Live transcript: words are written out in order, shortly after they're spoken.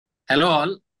Hello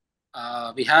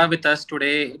all. We have with us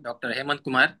today Dr.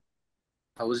 Hemanthkumar,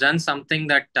 who's done something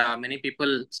that many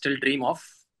people still dream of,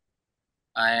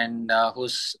 and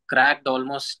who's cracked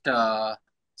almost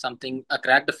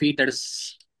cracked the feat that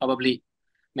is probably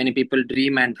many people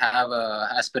dream and have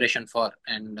aspiration for.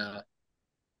 And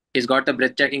he's got a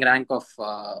breathtaking rank of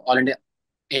All India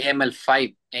AML 5,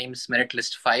 AIMS Merit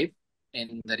List 5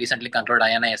 in the recently concluded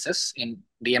INISS in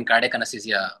DM Cardiac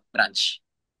Anaesthesia branch.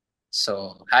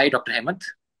 So, hi, Dr. Hemant.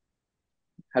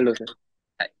 Hello, sir.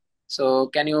 Hi. So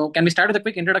can we start with a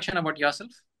quick introduction about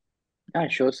yourself?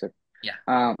 Sure, sir. Yeah.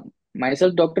 Um,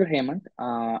 Myself, Dr. Hemant.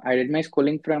 I did my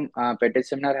schooling from Pettit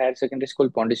Seminar Higher Secondary School,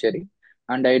 Pondicherry,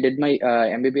 and I did my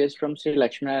MBBS from Sri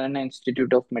Lakshminarayana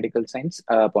Institute of Medical Science,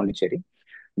 Pondicherry.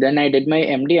 Then I did my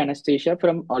MD Anesthesia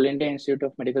from All India Institute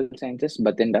of Medical Sciences,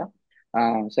 Bathinda.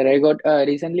 Sir, I got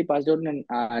recently passed out in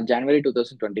January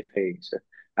 2025, sir.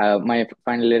 My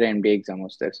final year MD exam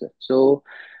was there, sir. So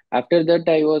after that,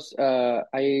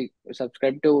 I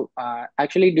subscribed to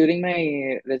actually during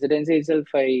my residency itself,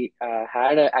 I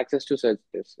had access to search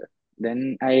this, sir.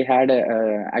 Then I had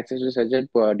access to search it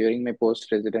during my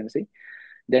post residency.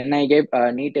 Then I gave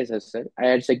NEET assessor. I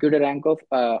had secured a rank of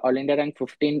All India rank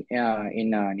 15 in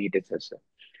NEET assessor.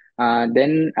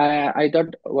 Then I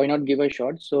thought, why not give a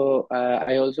shot? So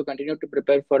I also continued to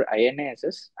prepare for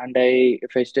INASS, and I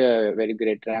fetched a very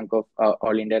great rank of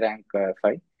All India rank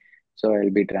 5. So I'll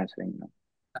be transferring now.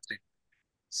 That's great.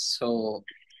 So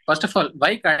first of all,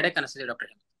 why cardiac anesthesia, Dr.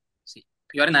 Hemant? See,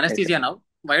 you are in Yes, sir. anesthesia now.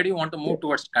 Why do you want to Yes, move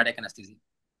towards cardiac anesthesia?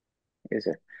 yes,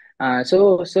 sir.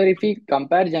 So, sir, if we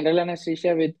compare general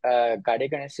anesthesia with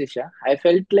cardiac anesthesia, I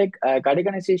felt like cardiac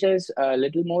anesthesia is a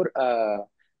little more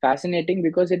fascinating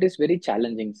because it is very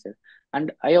challenging, sir.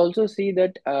 And I also see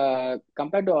that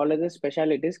compared to all other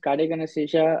specialties, cardiac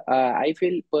anesthesia, I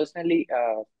feel personally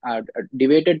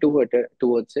deviated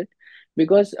towards it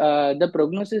because the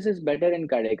prognosis is better in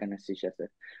cardiac anesthesia, sir.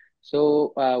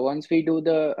 So once we do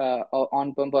the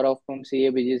on pump or off pump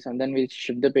CABGs, and then we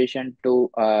shift the patient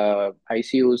to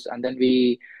ICUs, and then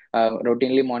we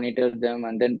routinely monitor them,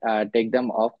 and then take them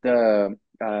off the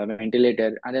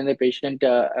ventilator, and then the patient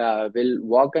will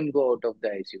walk and go out of the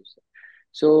ICUs.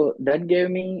 So that gave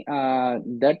me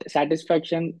that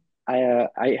satisfaction. I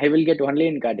will get only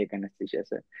in cardiac anesthesia,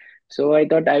 sir. So I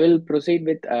thought I will proceed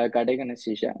with cardiac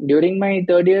anesthesia. During my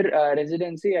third year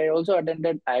residency, I also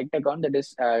attended ACTACON, that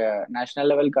is National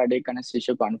Level Cardiac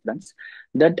Anesthesia Conference.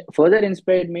 That further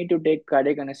inspired me to take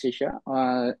cardiac anesthesia.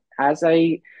 As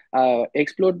I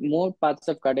explored more parts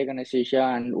of cardiac anesthesia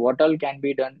and what all can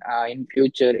be done in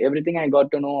future, everything I got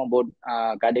to know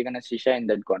about cardiac anesthesia in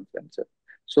that conference, sir.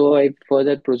 So I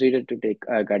further proceeded to take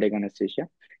cardiac anesthesia.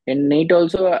 In NEET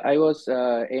also, I was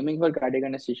aiming for cardiac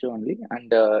anesthesia only,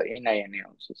 and in INA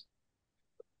also.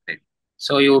 Right.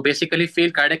 So you basically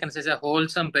feel cardiac anesthesia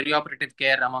wholesome perioperative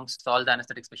care amongst all the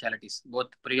anesthetic specialties, both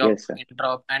pre-op, Yes, sir.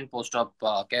 intra-op, and post-op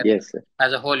care Yes, sir.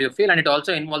 as a whole. You feel, and it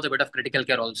also involves a bit of critical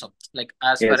care also. Like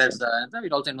as far Yes, sir. as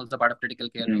it also involves a part of critical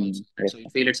care also. Right? Yes, So you sir.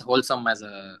 feel it's wholesome as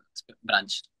a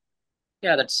branch.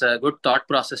 Yeah, that's a good thought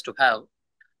process to have.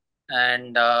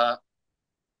 And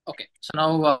okay, so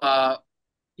now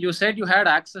you said you had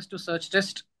access to search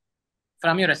test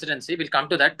from your residency. We'll come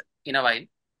to that in a while.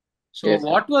 So, Yes, sir.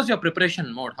 what was your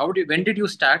preparation mode? When did you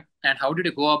start, and how did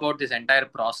you go about this entire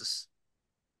process?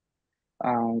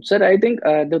 Sir, I think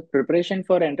the preparation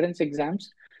for entrance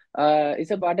exams is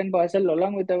a part and parcel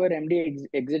along with our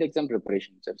exit exam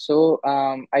preparation, sir. So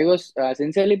I was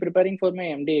sincerely preparing for my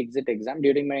MD exit exam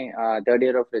during my third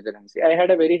year of residency. I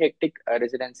had a very hectic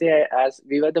residency as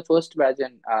we were the first batch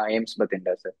in AIMS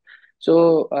Bathinda, sir.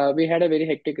 So we had a very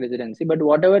hectic residency, but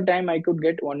whatever time I could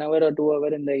get, 1 hour or 2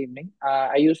 hour in the evening,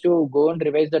 I used to go and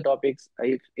revise the topics.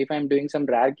 If I'm doing some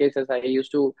rare cases, I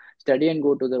used to study and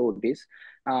go to the OTs.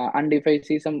 And if I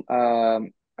see some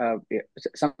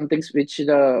things which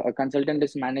the consultant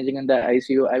is managing in the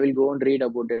ICU, I will go and read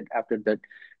about it after that.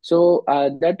 So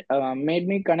that made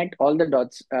me connect all the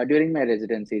dots during my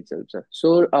residency itself, sir.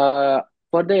 So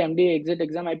for the MD exit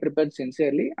exam, I prepared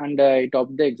sincerely, and I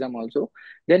topped the exam also.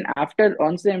 Then after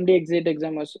once the MD exit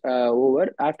exam was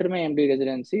over, after my MD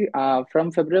residency,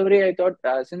 from February, I thought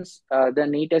since the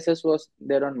NEET SS was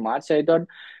there on March, I thought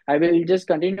I will just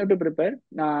continue to prepare,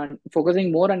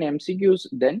 focusing more on MCQs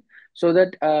then, so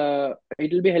that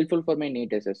it will be helpful for my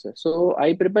NEET SS. So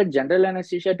I prepared general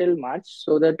anesthesia till March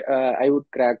so that I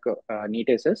would crack NEET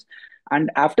SS. And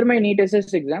after my NEET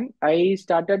SS exam, I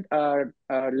started a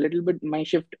little bit. My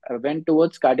shift went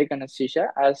towards cardiac anesthesia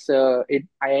as it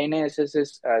INASS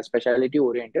is specialty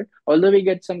oriented. Although we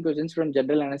get some questions from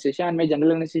general anesthesia, and my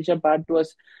general anesthesia part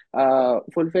was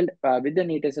fulfilled with the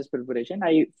NEET SS preparation.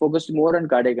 I focused more on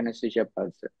cardiac anesthesia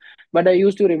parts, but I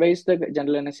used to revise the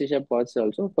general anesthesia parts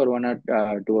also for 1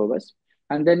 or 2 hours.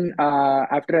 And then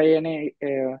after INA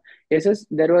SS,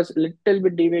 there was little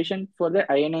bit deviation for the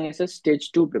INASS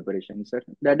stage 2 preparation, sir.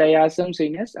 That I asked some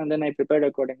seniors and then I prepared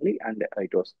accordingly, and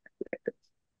it was like that.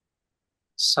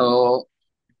 So,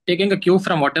 taking a cue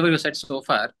from whatever you said so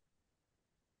far,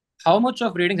 how much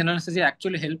of reading general anesthesia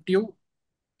actually helped you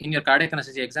in your cardiac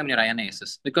anesthesia exam in your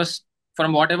INISS? Because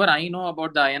from whatever I know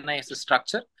about the INISS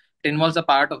structure, it involves a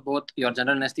part of both your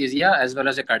general anesthesia as well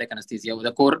as your cardiac anesthesia,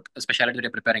 the core specialty that you're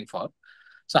preparing for.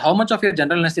 So, how much of your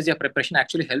general anesthesia preparation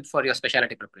actually helped for your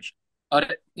specialty preparation, or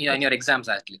yeah, in your exams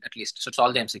at least? So, it's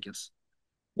all the MCQs.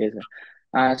 Yes,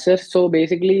 sir. Sir, so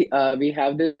basically, we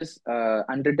have this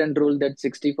unwritten rule that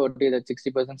 60-40, that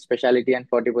 60% specialty and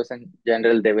 40%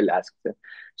 general they will ask, sir.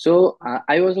 So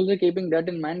I was also keeping that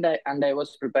in mind, and I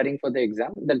was preparing for the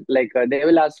exam. That like they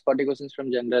will ask 40 questions from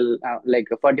general, like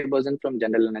 40% from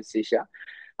general anesthesia.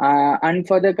 And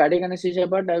for the cardiac anesthesia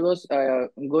part, I was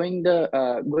going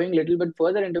little bit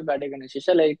further into cardiac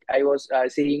anesthesia. Like I was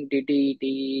seeing TT,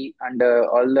 TE, and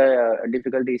all the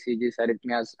difficult ECGs,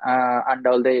 arrhythmias, and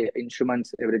all the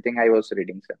instruments, everything I was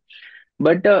reading, sir.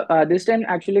 But this time,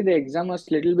 actually, the exam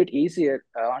was little bit easier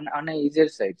on a easier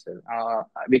side, sir.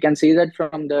 We can see that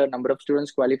from the number of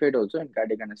students qualified also in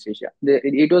cardiac anesthesia.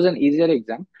 It was an easier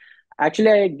exam.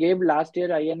 Actually, I gave last year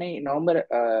INA November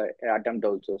attempt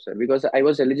also, sir, because I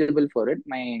was eligible for it.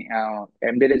 My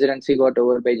MD residency got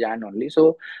over by Jan only,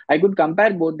 so I could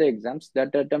compare both the exams,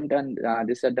 that attempt and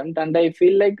this attempt, and I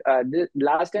feel like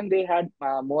last time they had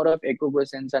more of echo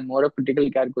questions and more of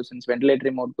critical care questions,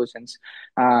 ventilatory mode questions,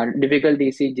 difficult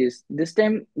ECGs. This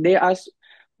time they asked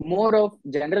more of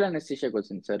general anesthesia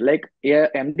questions, sir. Like a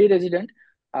MD resident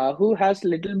who has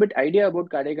little bit idea about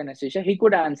cardiac anesthesia, he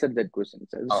could answer that question,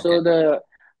 sir. So Okay.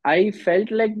 I felt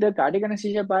like the cardiac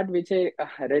anesthesia part which I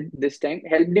read this time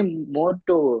helped him more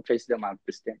to fetch the mark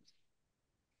this time.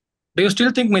 Do you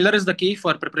still think Miller is the key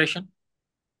for preparation?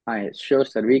 Yes, sure,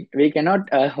 sir. We cannot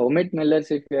omit Millers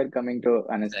if we are coming to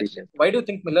Exactly. anesthesia. Why do you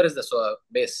think Miller is the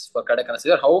base for cardiac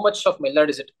anesthesia? How much of Miller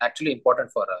is it actually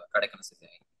important for cardiac anesthesia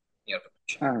in your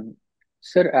preparation?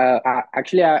 Sir,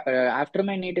 actually, after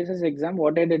my NEET SS exam,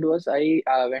 what I did was I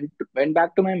went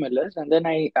back to my Millers, and then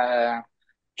I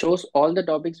chose all the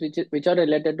topics which are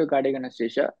related to cardiac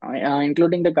anesthesia,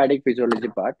 including the cardiac physiology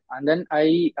part. And then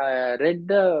I read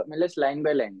the Miller's line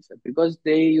by line, sir, because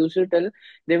they used to tell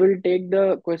they will take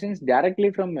the questions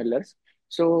directly from Miller's.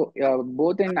 So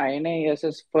both in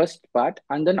INISS first part,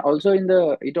 and then also in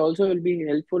the it also will be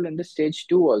helpful in the stage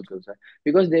 2 also, sir,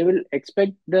 because they will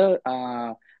expect the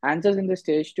answers in the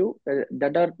stage 2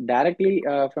 that are directly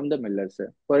from the Miller's,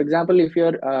 sir. For example, if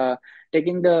you're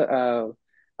taking the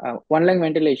one lung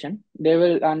ventilation, they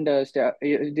will, and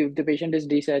the patient is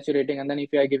desaturating, and then if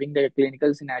you are giving the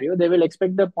clinical scenario, they will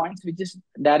expect the points which is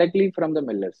directly from the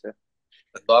Miller, sir.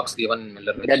 The box given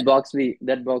Miller with That box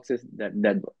that box is that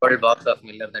box. whole box of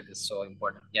Miller, that is so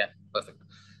important. Yeah, perfect.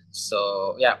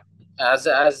 So yeah, as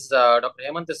Dr.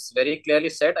 Hemant has very clearly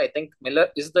said, I think Miller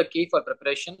is the key for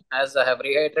preparation. As I have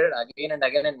reiterated again and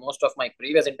again in most of my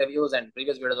previous interviews and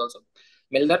previous videos also,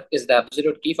 Miller is the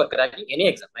absolute key for cracking any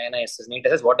exam. INISS, NEET,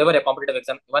 SS, whatever a competitive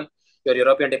exam, even your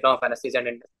European Diploma of Anesthesia and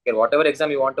Intensive, whatever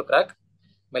exam you want to crack,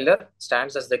 Miller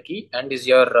stands as the key and is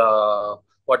your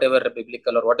whatever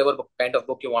biblical or whatever kind of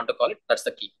book you want to call it. That's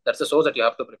the key. That's the source that you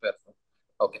have to prepare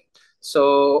for. Okay.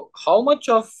 So, how much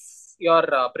of your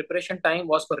preparation time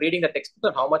was for reading the textbook,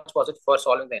 and how much was it for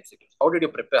solving the MCQs? How did you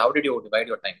prepare? How did you divide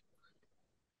your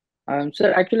time?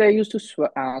 Sir, actually, I used to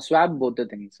swap both the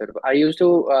things, sir. I used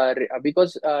to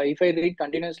because if I read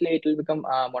continuously, it will become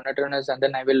monotonous, and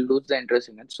then I will lose the interest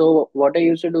in it. So what I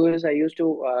used to do is I used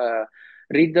to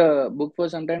read the book for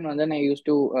some time, and then I used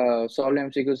to solve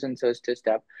MCQs and search test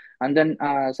app, and then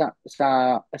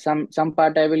some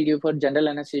part I will give for general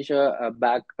anesthesia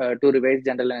back to revise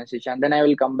general anesthesia, and then I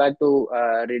will come back to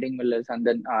reading Miller's and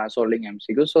then solving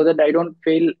MCQs so that I don't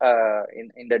fail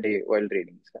in the day while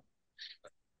reading, sir.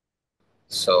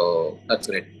 So that's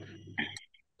great.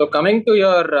 So coming to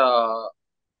your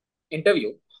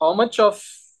interview, how much of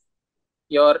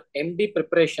your MD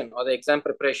preparation or the exam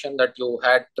preparation that you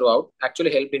had throughout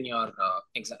actually helped in your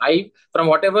exam? From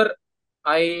whatever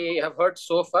I have heard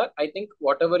so far, I think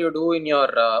whatever you do in your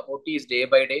OTs day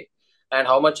by day and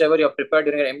how much ever you're prepared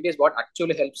during your MD is what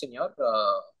actually helps in your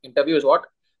interview is what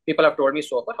people have told me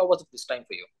so far. How was it this time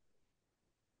for you?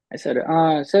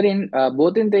 Sir, in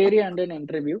both in theory and in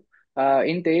interview,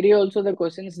 in theory also the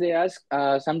questions they ask,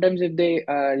 sometimes if they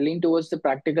lean towards the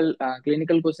practical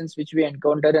clinical questions which we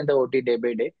encounter in the OT day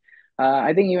by day.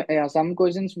 I think some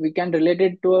questions we can relate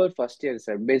it to our first year,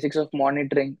 sir. Basics of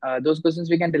monitoring, those questions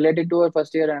we can relate it to our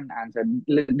first year and answer.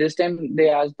 This time they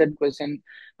asked that question,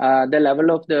 the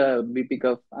level of the BP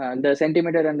curve, the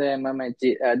centimeter and the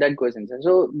mmHg, that question, sir.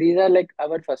 So these are like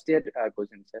our first year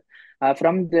questions, sir.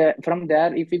 From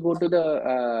there, if we go to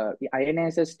the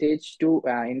INSS stage two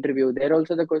interview, there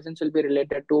also the questions will be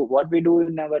related to what we do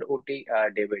in our OT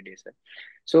day by day, sir.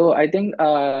 So I think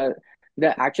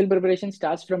the actual preparation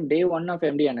starts from day one of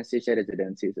MD anesthesia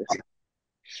residency, sir.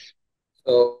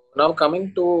 So now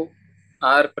coming to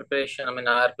our preparation, I mean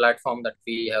our platform that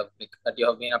that you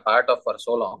have been a part of for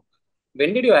so long.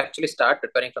 When did you actually start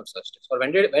preparing from search test, or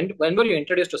when were you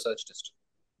introduced to search test?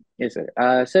 Yes,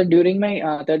 sir. Sir, during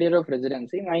my third year of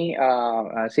residency,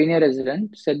 my senior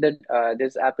resident said that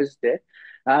this app is there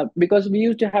because we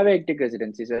used to have a hectic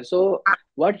residency, sir. So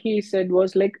what he said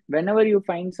was like, whenever you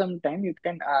find some time, you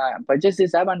can purchase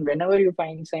this app, and whenever you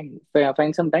find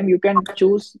some time, you can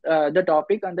choose the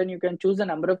topic, and then you can choose the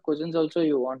number of questions also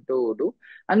you want to do,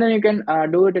 and then you can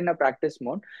do it in a practice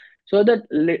mode. So that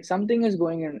something is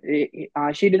going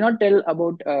in. She did not tell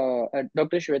about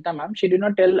Dr. Shweta ma'am. She did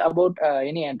not tell about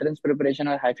any entrance preparation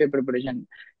or high preparation.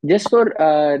 Just for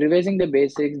revising the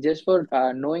basics, just for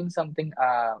knowing something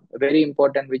very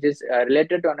important, which is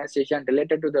related to anesthesia and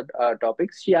related to the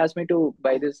topics. She asked me to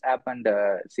buy this app and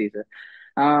see, sir.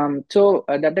 So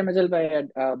that time itself I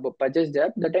had purchased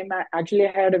that. That time I actually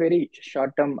had a very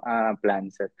short-term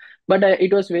plan, sir. But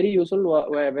it was very useful.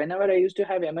 Whenever I used to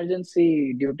have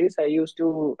emergency duties, I used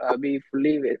to be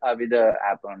fully with the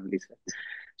app only, sir.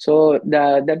 So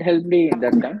that helped me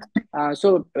that time.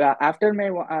 After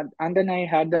my and then I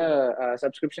had the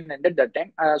subscription ended that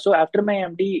time. So after my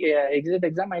MD exit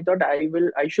exam, I thought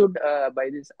I should buy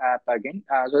this app again,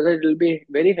 so that it will be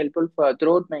very helpful for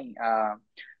throughout my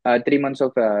 3 months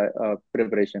of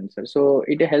preparation, sir. So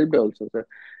it helped also, sir.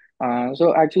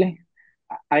 So actually,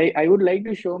 I would like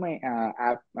to show my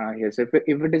app here, sir,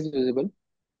 if it is visible.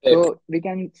 Right. So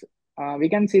we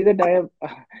can see that I have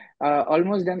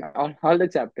almost done all the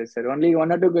chapters, sir. Only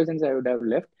one or two questions I would have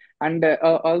left. And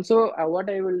also,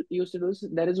 what I will use to do is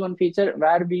there is one feature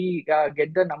where we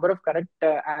get the number of correct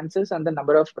answers and the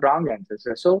number of wrong answers,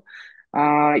 sir. So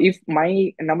if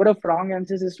my number of wrong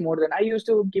answers is more than, I used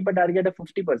to keep a target of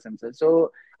 50%, sir.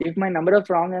 So if my number of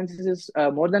wrong answers is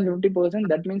more than 50%,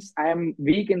 that means I am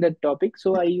weak in that topic.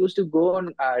 So I used to go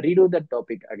and redo that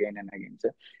topic again and again,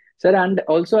 sir. Sir, and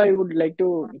also I would like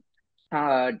to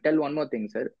tell one more thing,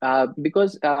 sir.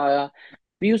 Because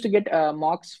we used to get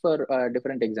mocks for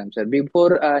different exams, sir.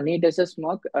 Before NEET SS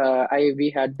mock, we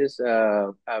had this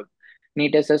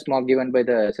NEET SS mock given by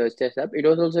the Search Test app. It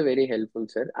was also very helpful,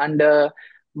 sir. And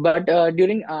but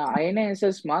during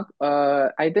INSS mock,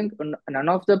 I think none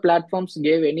of the platforms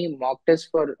gave any mock test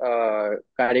for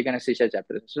cardiac anesthesia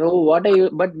chapters. So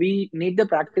but we need the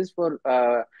practice for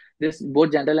this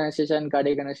both general anesthesia and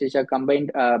cardiac anesthesia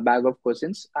combined bag of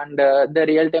questions, and the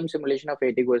real-time simulation of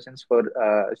 80 questions for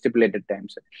stipulated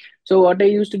times. So what I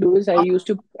used to do is I used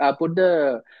to put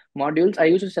the modules. I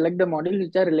used to select the modules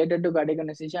which are related to cardiac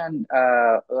anesthesia, and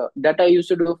that I used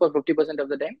to do for 50% of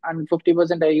the time, and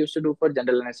 50% I used to do for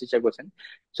general anesthesia question.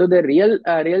 So the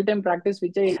real-time practice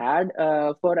which I had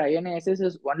for INASS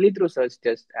is only through search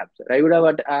test apps. I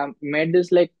would have made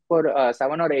this like for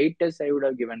 7 or 8 tests. I would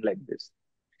have given like this.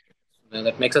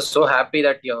 That makes us so happy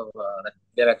that that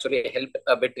they have actually helped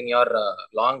a bit in your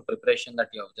long preparation that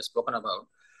you have just spoken about.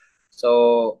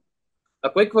 So, a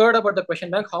quick word about the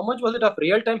question bank. How much was it of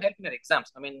real time help in your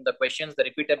exams? I mean, the questions, the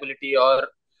repeatability, or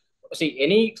see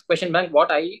any question bank.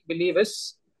 What I believe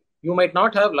is you might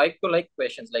not have like to like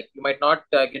questions. Like you might not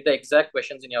get the exact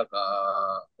questions in your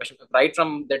question right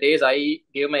from the days I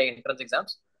gave my entrance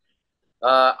exams.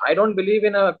 I don't believe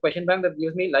in a question bank that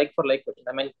gives me like for like question.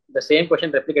 I mean, the same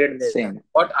question replicated in the exam. Same.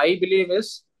 What I believe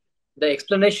is the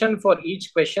explanation for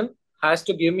each question has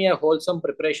to give me a wholesome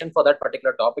preparation for that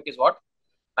particular topic, is what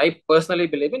I personally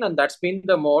believe in. And that's been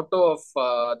the motto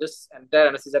of this entire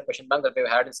anesthesia question bank that we've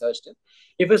had in Search Team.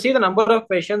 If you see, the number of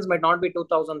questions might not be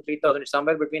 2,000, 3,000, it's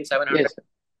somewhere between 700 Yes, sir.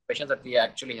 questions that we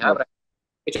actually have, Yes. right?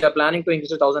 Which we are planning to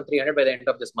increase to 1,300 by the end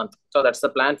of this month. So that's the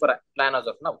plan as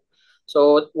of now.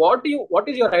 So what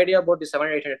is your idea about the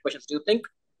 700, 800 questions? Do you think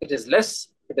it is less,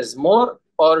 it is more,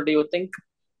 or do you think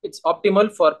it's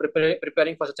optimal for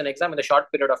preparing for such an exam in a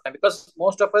short period of time? Because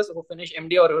most of us who finish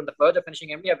MD or who are on the verge of finishing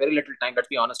MD have very little time. Let's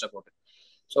be honest about it.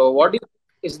 So what do you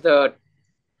think is the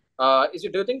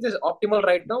Do you think this is optimal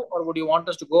right now, or would you want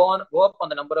us to go up on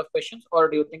the number of questions, or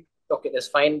do you think okay, that's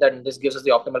fine, then this gives us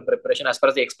the optimal preparation as far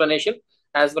as the explanation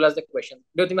as well as the question?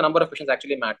 Do you think the number of questions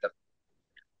actually matter?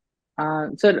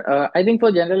 Sir, I think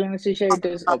for general anesthesia, it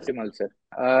is optimal, sir.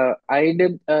 I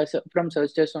did from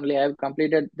search test only. I have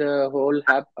completed the whole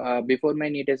HAP before my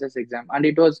NEET SS exam, and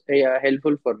it was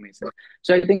helpful for me, sir.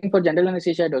 So I think for general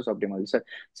anesthesia, it was optimal, sir.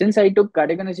 Since I took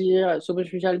cardiac anesthesia super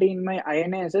specialty in my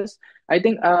INASS, I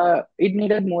think it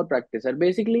needed more practice, sir.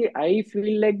 Basically, I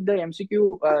feel like the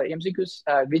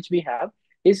MCQs which we have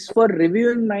is for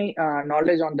reviewing my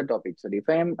knowledge on the topic. So if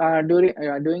I am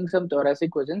doing some thoracic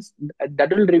questions,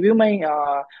 that will review my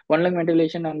one lung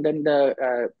ventilation and then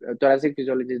the thoracic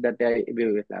physiology that I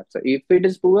will have. So if it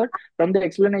is poor, from the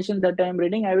explanation that I am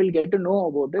reading, I will get to know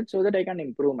about it so that I can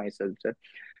improve myself, sir.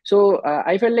 So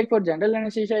I felt like for general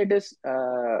anesthesia, it is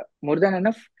more than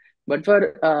enough. But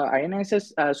for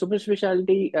INSS super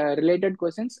specialty related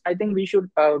questions, I think we should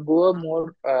go a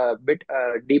more bit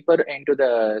deeper into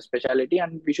the specialty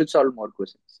and we should solve more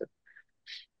questions, sir.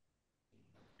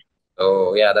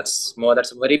 Oh yeah, that's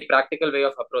a very practical way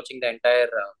of approaching the entire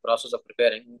process of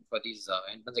preparing for these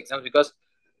entrance exams, because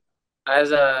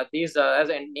as NESS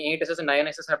and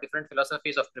INSS have different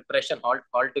philosophies of preparation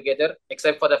altogether,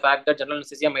 except for the fact that general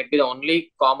anesthesia might be the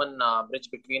only common bridge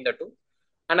between the two.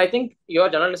 And I think your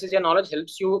general anesthesia knowledge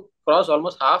helps you cross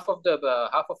almost half of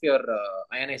your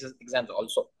INSS exams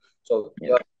also. So Yeah,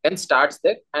 your then starts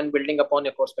there, and building upon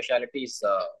your core specialties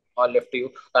all left to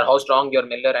you, or how strong your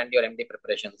Miller and your MD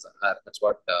preparations are. That's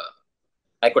what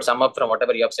I could sum up from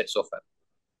whatever you have said so far.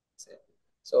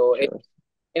 So, sure.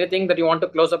 anything that you want to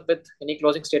close up with? Any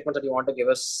closing statements that you want to give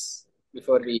us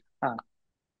before we?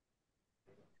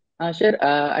 Uh, sure.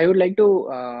 I would like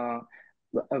to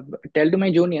tell to my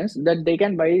juniors that they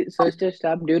can buy search test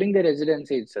app during the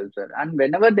residency itself, sir. And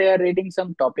whenever they are reading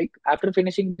some topic, after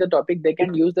finishing the topic, they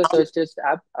can use the search test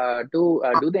app to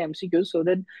do the MCQs so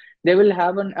that they will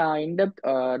have an in-depth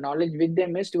knowledge which they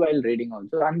missed while reading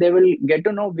also, and they will get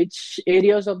to know which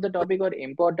areas of the topic are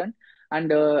important.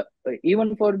 And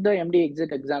even for the MD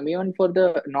exit exam, even for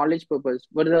the knowledge purpose,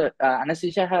 for the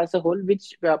anesthesia as a whole,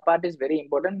 which part is very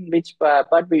important, which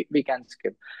part we can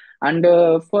skip. And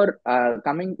for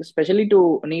coming especially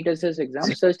to NEET SS exam,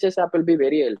 search test app will be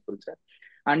very helpful, sir.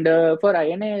 And for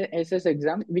INASS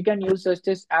exam, we can use search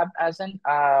test app as an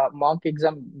mock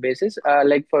exam basis.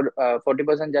 Like for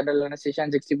 40% general anesthesia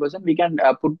and 60%, we can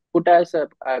put as a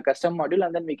custom module,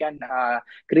 and then we can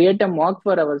create a mock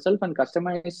for ourselves and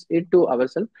customize it to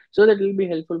ourselves, so that it will be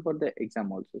helpful for the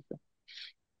exam also, sir.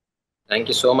 Thank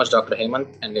you so much, Dr.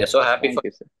 Hemant, and we are so happy for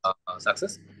Thank you, sir.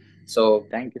 success. So,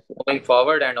 Thank you, sir. moving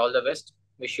forward, and all the best.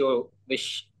 Wish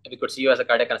we could see you as a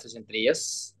cardiac anesthesist in 3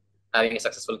 years, having a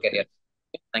successful career.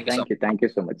 Thank you so much. Thank you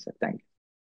so much, sir. Thank you.